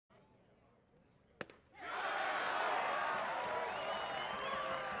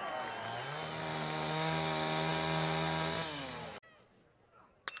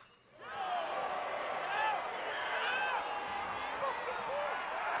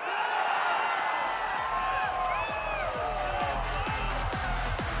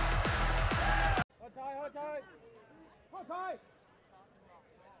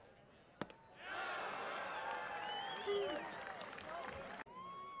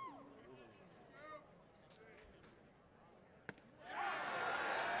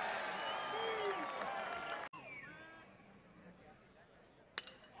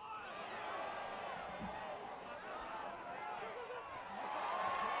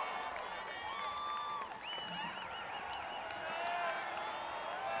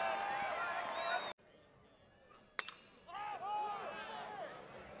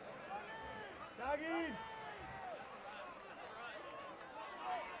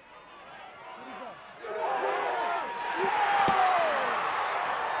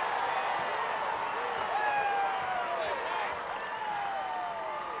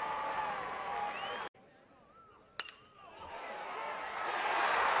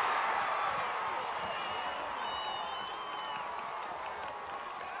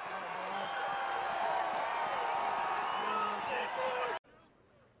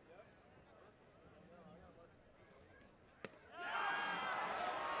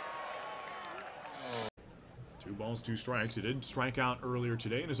Two balls, two strikes. He did strike out earlier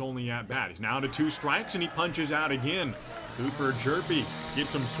today and is only at bat. He's now to two strikes and he punches out again. Cooper Jerpy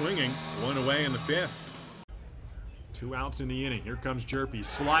gets him swinging. One away in the fifth. Two outs in the inning. Here comes Jerpy.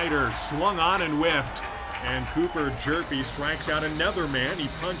 Slider swung on and whiffed. And Cooper Jerpy strikes out another man. He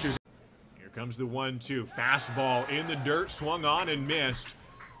punches. Here comes the 1-2. Fastball in the dirt. Swung on and missed.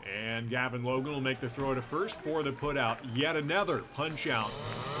 And Gavin Logan will make the throw to first for the putout. Yet another punch out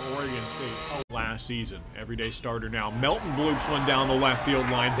for Oregon State last season. Everyday starter now. Melton bloops one down the left field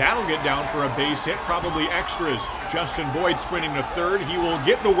line. That'll get down for a base hit, probably extras. Justin Boyd sprinting to third. He will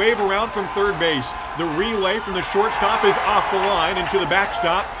get the wave around from third base. The relay from the shortstop is off the line into the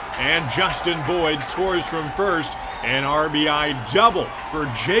backstop. And Justin Boyd scores from first. An RBI double for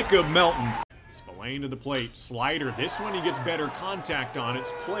Jacob Melton. Spillane to the plate. Slider. This one he gets better contact on.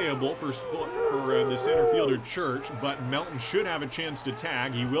 It's playable for the center fielder Church, but Melton should have a chance to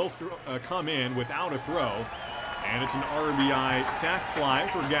tag. He will come in without a throw. And it's an RBI sac fly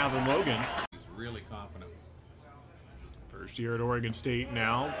for Gavin Logan. He's really confident. First year at Oregon State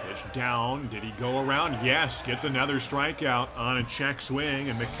now. Pitch down. Did he go around? Yes. Gets another strikeout on a check swing,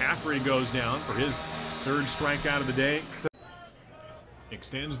 and McCaffrey goes down for his third strikeout of the day.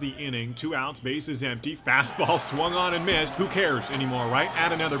 Extends the inning. 2 outs, bases empty. Fastball swung on and missed. Who cares anymore, right?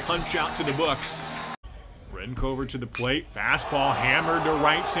 Add another punch out to the books. Rencover to the plate. Fastball hammered to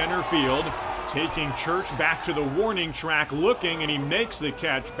right center field. Taking Church back to the warning track, looking, and he makes the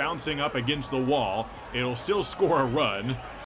catch, bouncing up against the wall. It'll still score a run.